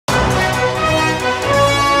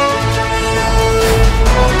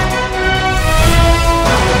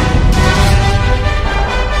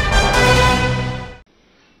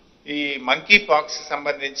Monkey pox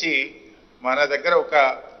సంబంధించి మన దగ్గర ఒక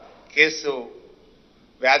కేసు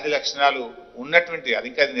వ్యాధి లక్షణాలు ఉన్నటువంటి, అది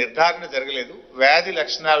ఇంకా నిర్ధారణ జరగలేదు, వ్యాధి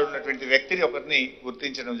లక్షణాలు ఉన్నటువంటి వ్యక్తిని ఒకరిని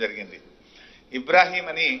గుర్తించడం జరిగింది. ఇబ్రాహీం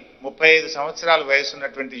అని 35 సంవత్సరాల వయసు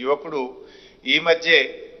ఉన్నటువంటి యువకుడు ఈ మధ్య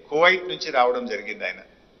కువైట్ నుంచి రావడం జరిగింది. ఆయన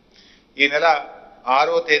ఈ నెల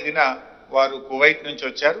 6వ తేదీన వారు కువైట్ నుంచి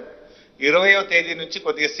వచ్చారు. 20వ తేదీ నుంచి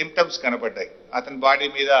కొద్దిగా సిమ్టమ్స్ కనబడ్డాయి. అతని బాడీ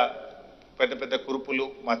మీద పెద్ద పెద్ద కురుపులు,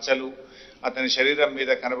 మచ్చలు అతని శరీరం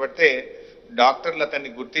మీద కనబడితే డాక్టర్లు అతన్ని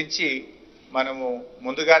గుర్తించి మనము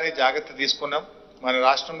ముందుగానే జాగ్రత్త తీసుకున్నాం. మన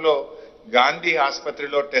రాష్ట్రంలో గాంధీ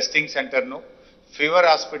ఆసుపత్రిలో టెస్టింగ్ సెంటర్ను, ఫీవర్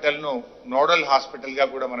హాస్పిటల్ను నోడల్ హాస్పిటల్గా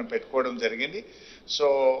కూడా మనం పెట్టుకోవడం జరిగింది. సో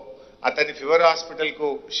అతన్ని ఫీవర్ హాస్పిటల్కు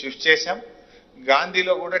షిఫ్ట్ చేశాం.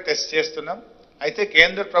 గాంధీలో కూడా టెస్ట్ చేస్తున్నాం. అయితే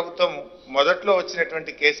కేంద్ర ప్రభుత్వం మొదట్లో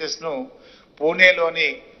వచ్చినటువంటి కేసెస్ను పూణేలోని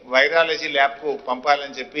వైరాలజీ ల్యాబ్కు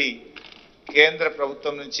పంపాలని చెప్పి కేంద్ర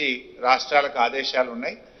ప్రభుత్వం నుంచి రాష్ట్రాలకు ఆదేశాలు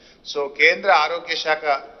ఉన్నాయి. సో కేంద్ర ఆరోగ్య శాఖ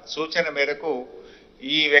సూచన మేరకు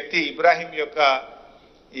ఈ వ్యక్తి ఇబ్రాహీం యొక్క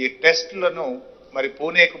ఈ టెస్టులను మరి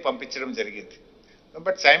పూణేకు పంపించడం జరిగింది.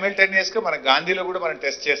 బట్ సైమల్టేనియస్గా మన గాంధీలో కూడా మనం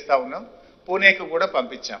టెస్ట్ చేస్తూ ఉన్నాం, పూణేకు కూడా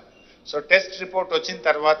పంపించాం. సో టెస్ట్ రిపోర్ట్ వచ్చిన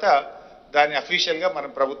తర్వాత దాన్ని అఫీషియల్గా మనం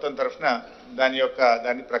ప్రభుత్వం తరఫున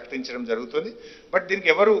దాన్ని ప్రకటించడం జరుగుతుంది. బట్ దీనికి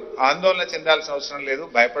ఎవరు ఆందోళన చెందాల్సిన అవసరం లేదు,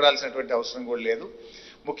 భయపడాల్సినటువంటి అవసరం కూడా లేదు.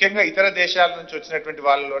 ముఖ్యంగా ఇతర దేశాల నుంచి వచ్చినటువంటి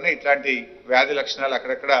వాళ్ళలోనే ఇట్లాంటి వ్యాధి లక్షణాలు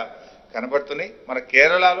అక్కడక్కడ కనబడుతున్నాయి. మన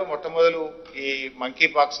కేరళలో మొట్టమొదలు ఈ మంకీ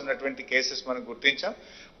పాక్స్ ఉన్నటువంటి కేసెస్ మనం గుర్తించాం.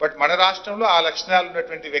 బట్ మన రాష్ట్రంలో ఆ లక్షణాలు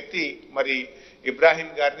ఉన్నటువంటి వ్యక్తి మరి ఇబ్రాహీం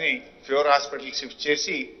గారిని ఫీవర్ హాస్పిటల్కి షిఫ్ట్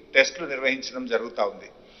చేసి టెస్టులు నిర్వహించడం జరుగుతూ ఉంది.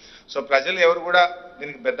 సో ప్రజలు ఎవరు కూడా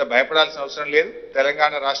దీనికి పెద్ద భయపడాల్సిన అవసరం లేదు.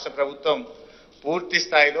 తెలంగాణ రాష్ట్ర ప్రభుత్వం పూర్తి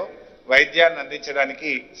స్థాయిలో వైద్యాన్ని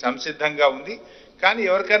అందించడానికి సంసిద్ధంగా ఉంది. కానీ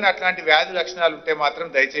ఎవరికైనా అట్లాంటి వ్యాధి లక్షణాలు ఉంటే మాత్రం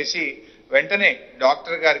దయచేసి వెంటనే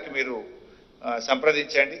డాక్టర్ గారికి మీరు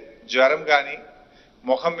సంప్రదించండి. జ్వరం కానీ,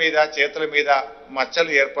 ముఖం మీద చేతుల మీద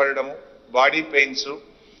మచ్చలు ఏర్పడము, బాడీ పెయిన్స్,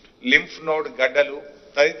 లింఫ్ నోడ్ గడ్డలు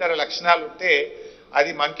తదితర లక్షణాలు ఉంటే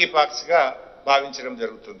అది మంకీ పాక్స్గా భావించడం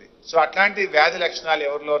జరుగుతుంది. సో అట్లాంటి వ్యాధి లక్షణాలు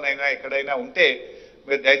ఎవరిలోనైనా ఎక్కడైనా ఉంటే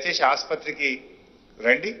మీరు దయచేసి ఆసుపత్రికి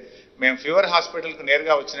రండి. మేము ఫీవర్ హాస్పిటల్కు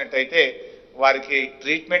నేరుగా వచ్చినట్టయితే వారికి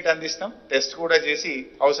ట్రీట్మెంట్ అందిస్తాం, టెస్ట్ కూడా చేసి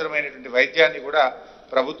అవసరమైనటువంటి వైద్యాన్ని కూడా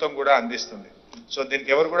ప్రభుత్వం కూడా అందిస్తుంది. సో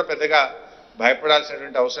దీనికి ఎవరు కూడా పెద్దగా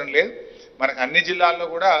భయపడాల్సినటువంటి అవసరం లేదు. మనకు అన్ని జిల్లాల్లో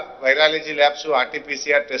కూడా వైరాలజీ ల్యాబ్స్,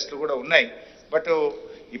 ఆర్టీపీసీఆర్ టెస్టులు కూడా ఉన్నాయి. బట్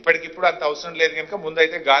ఇప్పటికిప్పుడు అంత అవసరం లేదు కనుక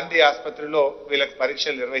ముందైతే గాంధీ ఆసుపత్రిలో వీళ్ళకి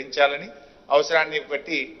పరీక్షలు నిర్వహించాలని, అవసరాన్ని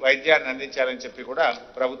బట్టి వైద్యాన్ని అందించాలని చెప్పి కూడా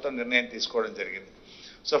ప్రభుత్వం నిర్ణయం తీసుకోవడం జరిగింది.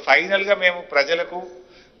 సో ఫైనల్గా మేము ప్రజలకు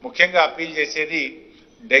ముఖ్యంగా అప్పీల్ చేసేది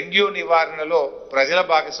డెంగ్యూ నివారణలో ప్రజల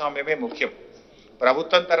భాగస్వామ్యమే ముఖ్యం.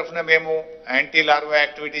 ప్రభుత్వం తరఫున మేము యాంటీ లార్వా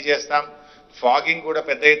యాక్టివిటీ చేస్తాం, ఫాగింగ్ కూడా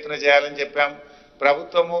పెద్ద ఎత్తున చేయాలని చెప్పాం.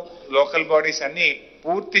 ప్రభుత్వము, లోకల్ బాడీస్ అన్ని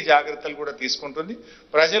పూర్తి జాగ్రత్తలు కూడా తీసుకుంటుంది.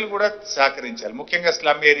 ప్రజలు కూడా సహకరించాలి. ముఖ్యంగా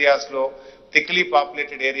స్లమ్ ఏరియాస్లో, థిక్లీ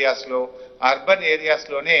పాపులేటెడ్ ఏరియాస్లో, అర్బన్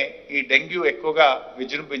ఏరియాస్లోనే ఈ డెంగ్యూ ఎక్కువగా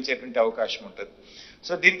విజృంభించేటువంటి అవకాశం ఉంటుంది.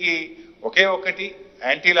 సో దీనికి ఒకే ఒక్కటి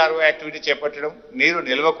యాంటీ లార్వా యాక్టివిటీ చేపట్టడం, నీరు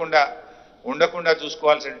నిలవకుండా ఉండకుండా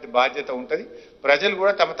చూసుకోవాల్సిన బాధ్యత ఉంటుంది. ప్రజలు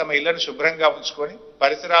కూడా తమ తమ ఇళ్లను శుభ్రంగా ఉంచుకొని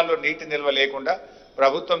పరిసరాల్లో నీటి నిల్వ లేకుండా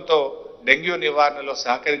ప్రభుత్వంతో డెంగ్యూ నివారణలో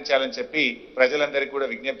సహకరించాలని చెప్పి ప్రజలందరికీ కూడా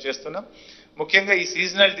విజ్ఞప్తి చేస్తున్నాం. ముఖ్యంగా ఈ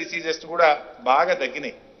సీజనల్ డిసీజెస్ కూడా బాగా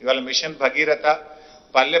తగ్గినాయి. ఇవాళ మిషన్ భగీరథ,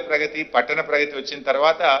 పల్లె ప్రగతి, పట్టణ ప్రగతి వచ్చిన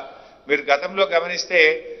తర్వాత మీరు గతంలో గమనిస్తే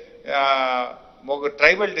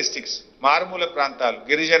ట్రైబల్ డిస్ట్రిక్ట్స్, మారుమూల ప్రాంతాలు,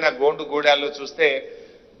 గిరిజన గోండు గూడాల్లో చూస్తే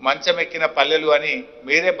మంచం ఎక్కిన పల్లెలు అని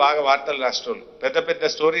మీరే బాగా వార్తలు రాష్ట్రాలు పెద్ద పెద్ద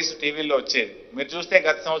స్టోరీస్ టీవీల్లో వచ్చేది. మీరు చూస్తే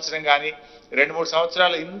గత సంవత్సరం కానీ 2-3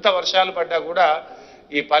 సంవత్సరాలు ఇంత వర్షాలు పడ్డా కూడా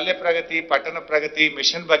ఈ పల్లె ప్రగతి, పట్టణ ప్రగతి,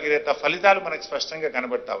 మిషన్ భగీరథ ఫలితాలు మనకు స్పష్టంగా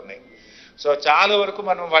కనబడతా ఉన్నాయి. సో చాలా వరకు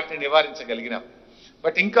మనం వాటిని నివారించగలిగినాం.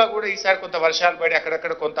 బట్ ఇంకా కూడా ఈసారి కొంత వర్షాలు పడి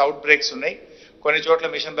అక్కడక్కడ కొంత అవుట్ బ్రేక్స్ ఉన్నాయి. కొన్ని చోట్ల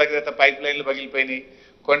మిషన్ భగీరథ పైప్ లైన్లు పగిలిపోయినాయి,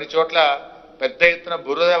 కొన్ని చోట్ల పెద్ద ఎత్తున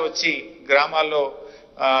బురద వచ్చి గ్రామాల్లో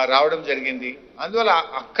రావడం జరిగింది. అందువల్ల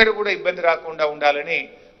అక్కడ కూడా ఇబ్బంది రాకుండా ఉండాలని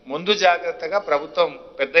ముందు జాగ్రత్తగా ప్రభుత్వం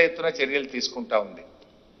పెద్ద ఎత్తున చర్యలు తీసుకుంటా ఉంది.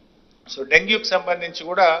 సో డెంగ్యూకి సంబంధించి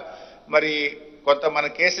కూడా మరి కొంత మన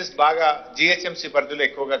కేసెస్ బాగా జిహెచ్ఎంసీ పరిధిలో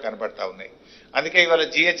ఎక్కువగా కనబడతా ఉన్నాయి. అందుకే ఇవాళ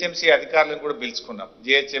జిహెచ్ఎంసీ అధికారులను కూడా పిలుచుకున్నాం.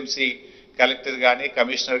 జిహెచ్ఎంసీ కలెక్టర్ కానీ,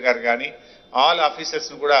 కమిషనర్ గారు కానీ ఆల్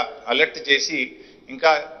ఆఫీసర్స్ని కూడా అలర్ట్ చేసి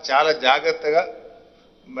ఇంకా చాలా జాగ్రత్తగా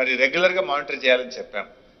మరి రెగ్యులర్గా మానిటర్ చేయాలని చెప్పాం.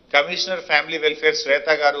 కమిషనర్ ఫ్యామిలీ వెల్ఫేర్ శ్వేత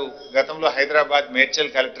గారు గతంలో హైదరాబాద్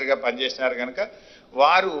మేడ్చల్ కలెక్టర్గా పనిచేసినారు కనుక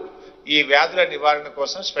వారు ఈ వ్యాధుల నివారణ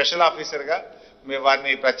కోసం స్పెషల్ ఆఫీసర్గా మేము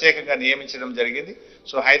వారిని ప్రత్యేకంగా నియమించడం జరిగింది.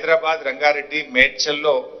 సో హైదరాబాద్, రంగారెడ్డి,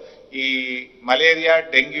 మేడ్చల్లో ఈ మలేరియా,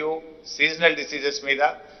 డెంగ్యూ, సీజనల్ డిసీజెస్ మీద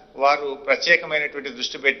వారు ప్రత్యేకమైనటువంటి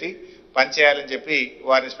దృష్టి పెట్టి పనిచేయాలని చెప్పి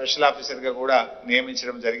వారిని స్పెషల్ ఆఫీసర్గా కూడా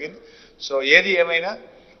నియమించడం జరిగింది. సో ఏది ఏమైనా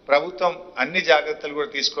ప్రభుత్వం అన్ని జాగ్రత్తలు కూడా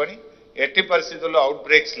తీసుకొని ఎట్టి పరిస్థితుల్లో అవుట్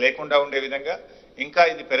బ్రేక్స్ లేకుండా ఉండే విధంగా, ఇంకా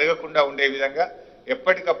ఇది పెరగకుండా ఉండే విధంగా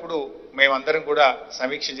ఎప్పటికప్పుడు మేమందరం కూడా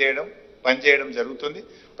సమీక్ష చేయడం, పనిచేయడం జరుగుతుంది.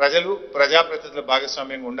 ప్రజలు, ప్రజాప్రతినిధుల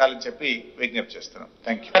భాగస్వామ్యంగా ఉండాలని చెప్పి విజ్ఞప్తి చేస్తున్నాం.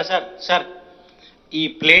 Thank you. సార్ ఈ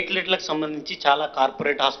ప్లేట్లెట్లకు సంబంధించి చాలా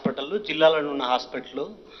కార్పొరేట్ హాస్పిటళ్ళు, జిల్లాలో ఉన్న హాస్పిటల్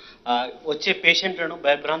వచ్చే పేషెంట్లను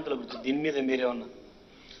భయభ్రాంతులు గురించి దీని మీద మీరేమన్నా?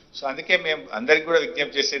 సో అందుకే మేము అందరికి కూడా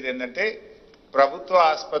విజ్ఞప్తి చేసేది ఏంటంటే, ప్రభుత్వ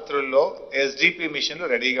ఆసుపత్రుల్లో ఎస్డిపి మిషన్లు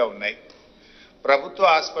రెడీగా ఉన్నాయి. ప్రభుత్వ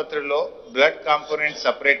ఆసుపత్రుల్లో బ్లడ్ కాంపోనెంట్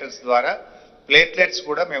సపరేటర్స్ ద్వారా ప్లేట్లెట్స్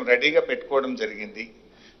కూడా మేము రెడీగా పెట్టుకోవడం జరిగింది.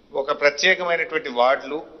 ఒక ప్రత్యేకమైనటువంటి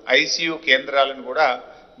వార్డులు, ఐసీయూ కేంద్రాలను కూడా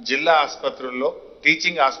జిల్లా ఆసుపత్రుల్లో,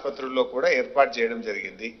 టీచింగ్ ఆసుపత్రుల్లో కూడా ఏర్పాటు చేయడం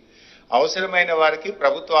జరిగింది. అవసరమైన వారికి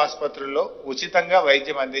ప్రభుత్వ ఆసుపత్రుల్లో ఉచితంగా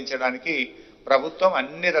వైద్యం అందించడానికి ప్రభుత్వం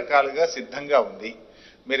అన్ని రకాలుగా సిద్ధంగా ఉంది.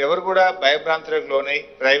 మీరెవరు కూడా భయభ్రాంతులకు లోనై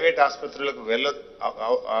ప్రైవేట్ ఆసుపత్రులకు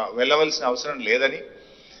వెళ్ళవలసిన అవసరం లేదని,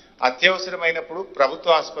 అత్యవసరమైనప్పుడు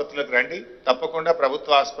ప్రభుత్వ ఆసుపత్రులకు రండి, తప్పకుండా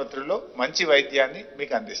ప్రభుత్వ ఆసుపత్రుల్లో మంచి వైద్యాన్ని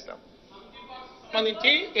మీకు అందిస్తాం.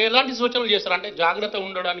 సంబంధించి ఎలాంటి సూచనలు చేస్తారు? అంటే జాగ్రత్త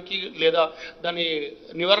ఉండడానికి లేదా దాని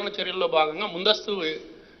నివారణ చర్యల్లో భాగంగా ముందస్తు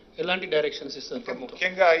ఎలాంటి డైరెక్షన్స్ ఇస్తారు?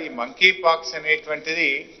 ముఖ్యంగా ఈ మంకీ పాక్స్ అనేటువంటిది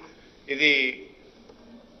ఇది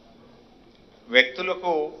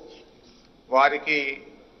వ్యక్తులకు, వారికి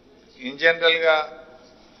ఇన్ జనరల్గా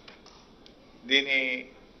దీని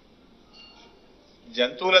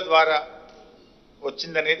జంతువుల ద్వారా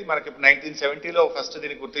వచ్చిందనేది మనకి 1970లో ఫస్ట్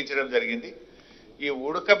దీన్ని గుర్తించడం జరిగింది. ఈ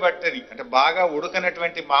ఉడకబట్టని, అంటే బాగా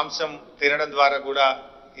ఉడకనటువంటి మాంసం తినడం ద్వారా కూడా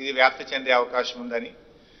ఇది వ్యాప్తి చెందే అవకాశం ఉందని,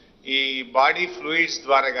 ఈ బాడీ ఫ్లూయిడ్స్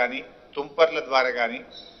ద్వారా కానీ, తుంపర్ల ద్వారా కానీ,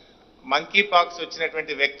 మంకీ పాక్స్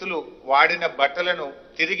వచ్చినటువంటి వ్యక్తులు వాడిన బట్టలను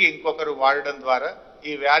తిరిగి ఇంకొకరు వాడడం ద్వారా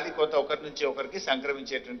ఈ వ్యాధి కొంత ఒకరి నుంచి ఒకరికి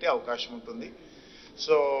సంక్రమించేటువంటి అవకాశం ఉంటుంది.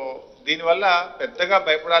 సో దీనివల్ల పెద్దగా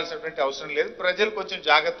భయపడాల్సినటువంటి అవసరం లేదు. ప్రజలు కొంచెం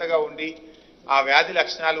జాగ్రత్తగా ఉండి ఆ వ్యాధి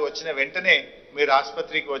లక్షణాలు వచ్చిన వెంటనే మీరు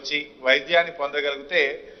ఆసుపత్రికి వచ్చి వైద్యాన్ని పొందగలిగితే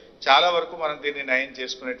చాలా వరకు మనం దీన్ని నయం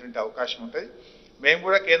చేసుకునేటువంటి అవకాశం ఉంటుంది. మేము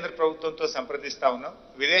కూడా కేంద్ర ప్రభుత్వంతో సంప్రదిస్తా ఉన్నాం.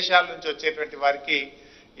 విదేశాల నుంచి వచ్చేటువంటి వారికి,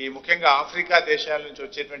 ఈ ముఖ్యంగా ఆఫ్రికా దేశాల నుంచి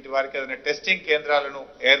వచ్చేటువంటి వారికి ఏదైనా టెస్టింగ్ కేంద్రాలను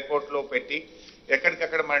ఎయిర్పోర్ట్లో పెట్టి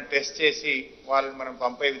ఎక్కడికక్కడ మనం టెస్ట్ చేసి వాళ్ళని మనం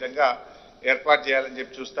పంపే విధంగా ఏర్పాటు చేయాలని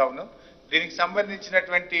చెప్పి చూస్తా ఉన్నాం. దీనికి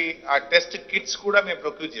సంబంధించినటువంటి ఆ టెస్ట్ కిట్స్ కూడా మేము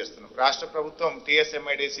ప్రొక్యూర్ చేస్తున్నాం. రాష్ట్ర ప్రభుత్వం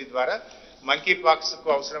టీఎస్ఎంఐడిసి ద్వారా మంకీ పాక్స్ కు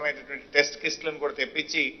అవసరమైనటువంటి టెస్ట్ కిట్లను కూడా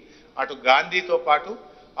తెప్పించి అటు గాంధీతో పాటు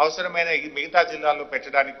అవసరమైన మిగతా జిల్లాల్లో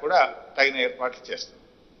పెట్టడానికి కూడా తగిన ఏర్పాట్లు చేస్తాం.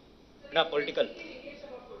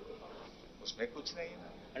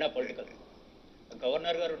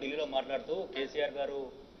 గవర్నర్ గారు ఢిల్లీలో మాట్లాడుతూ కేసీఆర్ గారు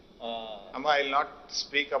అమ్మా, I will not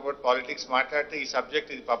speak about politics. మాట్లాడితే ఈ సబ్జెక్ట్,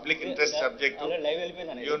 ఇది public interest subject.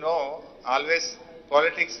 You know, always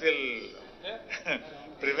politics will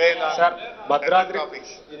prevail. Sir,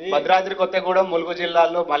 Bhadradri Kothagudem, Mulugu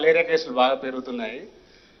జిల్లాల్లో మలేరియా కేసులు బాగా పెరుగుతున్నాయి.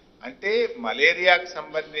 అంటే మలేరియాకు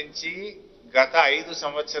సంబంధించి గత 5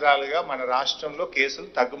 సంవత్సరాలుగా మన రాష్ట్రంలో కేసులు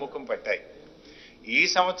తగ్గుముఖం పట్టాయి. ఈ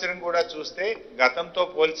సంవత్సరం కూడా చూస్తే గతంతో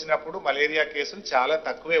పోల్చినప్పుడు మలేరియా కేసులు చాలా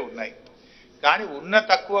తక్కువే ఉన్నాయి. కానీ ఉన్న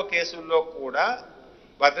తక్కువ కేసుల్లో కూడా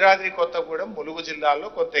భద్రాద్రి కొత్తగూడెం, ములుగు జిల్లాల్లో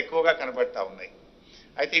కొంత ఎక్కువగా కనబడతా ఉన్నాయి.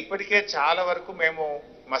 అయితే ఇప్పటికే చాలా వరకు మేము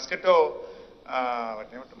మస్కిటో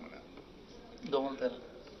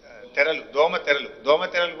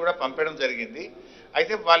దోమతెరలు కూడా పంపడం జరిగింది.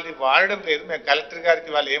 అయితే వాళ్ళని వాడడం లేదు. మేము కలెక్టర్ గారికి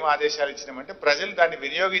వాళ్ళు ఏం ఆదేశాలు ఇచ్చినామంటే, ప్రజలు దాన్ని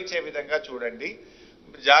వినియోగించే విధంగా చూడండి,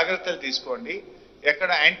 జాగ్రత్తలు తీసుకోండి, ఎక్కడ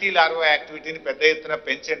యాంటీ లార్వా యాక్టివిటీని పెద్ద ఎత్తున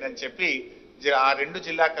పెంచండి అని చెప్పి ఆ 2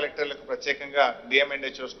 జిల్లా కలెక్టర్లకు ప్రత్యేకంగా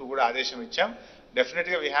డిఎంఎన్హెచ్ఓస్కు కూడా ఆదేశం ఇచ్చాం. డెఫినెట్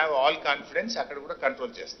గా వీ హ్యావ్ ఆల్ కాన్ఫిడెన్స్, అక్కడ కూడా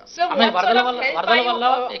కంట్రోల్ చేస్తాం.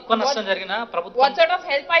 What sort of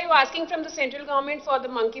help are you asking from the central government for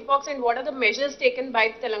the monkeypox, and what are the measures taken by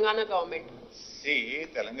the Telangana government? See,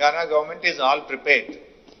 Telangana government is all prepared.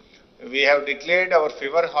 We have declared our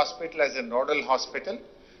fever hospital as a nodal hospital,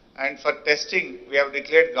 and for testing we have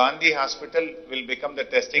declared Gandhi Hospital will become the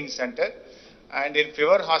testing center. And in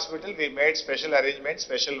fever hospital we made special arrangements,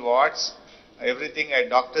 special wards, everything. A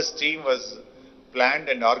doctor's team was planned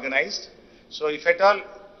and organized. So if at all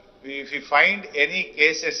if we find any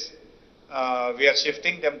cases, we are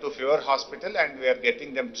shifting them to fever hospital and we are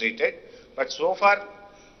getting them treated. But so far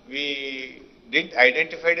we didn't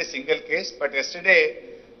identify a single case, but yesterday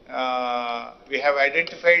we have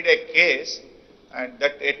identified a case, and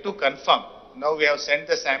that yet to confirm. Now we have sent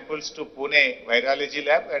the samples to Pune virology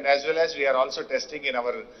lab, and as well as we are also testing in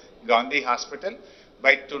our Gandhi hospital.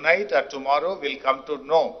 by tonight or tomorrow we'll come to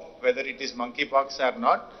know whether it is monkeypox or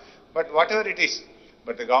not, but whatever it is.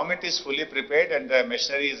 But the government is fully prepared and the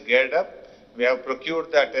machinery is geared up. We have procured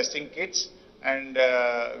the testing kits and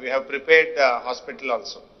we have prepared the hospital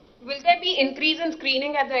also. Will there be increase in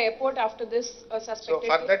screening at the airport after this suspected? So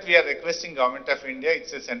for that we are requesting Government of India,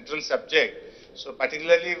 it's a central subject. So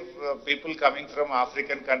particularly people coming from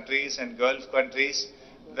African countries and Gulf countries,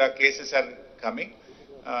 the cases are coming.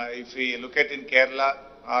 If we look at in Kerala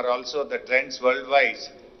or also the trends worldwide,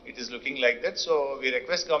 it is looking like that. So we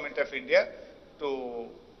request Government of India to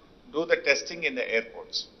do the testing in the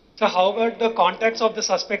airports. So how about the contacts of the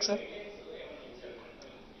suspects, sir?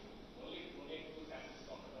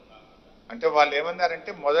 అంటే వాళ్ళు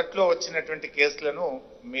ఏమన్నారంటే మొదట్లో వచ్చినటువంటి కేసులను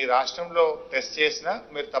మీ రాష్ట్రంలో test చేసినా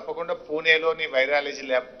మీరు తప్పకుండా పూణేలోని వైరాలజీ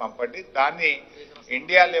ల్యాబ్ పంపండి. దాన్ని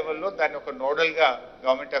ఇండియా లెవెల్లో దాన్ని ఒక నోడల్గా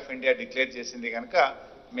గవర్నమెంట్ ఆఫ్ ఇండియా డిక్లేర్ చేసింది కనుక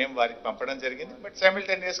మేము వారికి పంపడం జరిగింది. బట్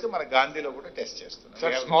సైమిల్టేనియస్గా మన గాంధీలో కూడా టెస్ట్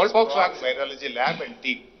చేస్తున్నాం. Virology lab and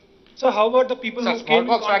team. So how about the people who came in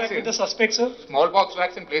smallpox contact vaccine. with the suspects, sir? Smallpox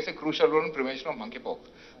vaccine plays a crucial role in prevention of monkeypox.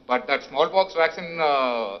 But that smallpox vaccine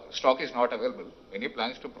stock is not available. Any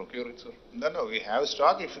plans to procure it, sir? No, we have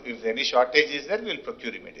stock. If any shortage is there, we'll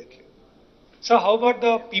procure immediately. So how about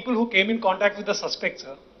the people who came in contact with the suspects,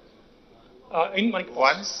 sir? In Monkeypox.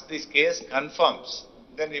 Once this case confirms,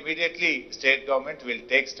 then immediately state government will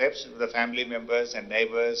take steps with the family members and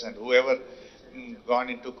neighbors and whoever gone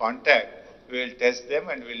into contact, we will test them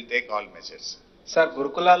and we will take all measures. Sir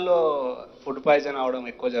గురుకులాల్లో food poison అవడం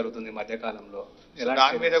ఎక్కువ జరుగుతుంది మధ్యకాలంలో.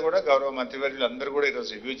 దాని మీద కూడా గౌరవ మంత్రివర్యులు అందరూ కూడా ఈరోజు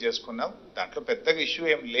రివ్యూ చేసుకున్నాం. దాంట్లో పెద్దగా ఇష్యూ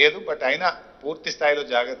ఏం లేదు, బట్ అయినా పూర్తి స్థాయిలో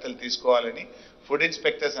జాగ్రత్తలు తీసుకోవాలని ఫుడ్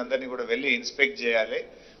ఇన్స్పెక్టర్స్ అందరినీ కూడా వెళ్ళి ఇన్స్పెక్ట్ చేయాలి.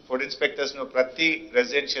 ఫుడ్ ఇన్స్పెక్టర్స్ ను ప్రతి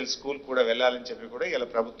రెసిడెన్షియల్ స్కూల్ కూడా వెళ్ళాలని చెప్పి కూడా ఇలా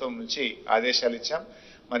ప్రభుత్వం నుంచి ఆదేశాలు ఇచ్చాం.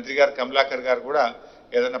 మంత్రి గారు కమలాకర్ గారు కూడా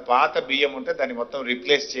ఏదైనా పాత బియ్యం ఉంటే దాన్ని మొత్తం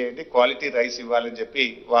రీప్లేస్ చేయండి, క్వాలిటీ రైస్ ఇవ్వాలని చెప్పి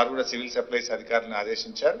వారు కూడా సివిల్ సప్లైస్ అధికారులను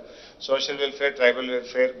ఆదేశించారు. Social welfare, tribal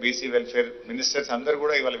welfare, BC welfare ministers అందరూ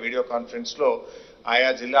కూడా ఇవాళ వీడియో కాన్ఫరెన్స్ లో ఆయా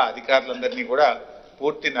జిల్లా అధికారులందరినీ కూడా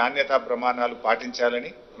పూర్తి నాణ్యతా ప్రమాణాలు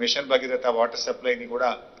పాటించాలని, మిషన్ భగీరథ వాటర్ సప్లైని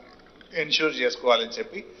కూడా ఎన్ష్యూర్ చేసుకోవాలని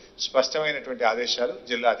చెప్పి స్పష్టమైనటువంటి ఆదేశాలు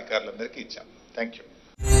జిల్లా అధికారులందరికీ ఇచ్చాం. Thank you.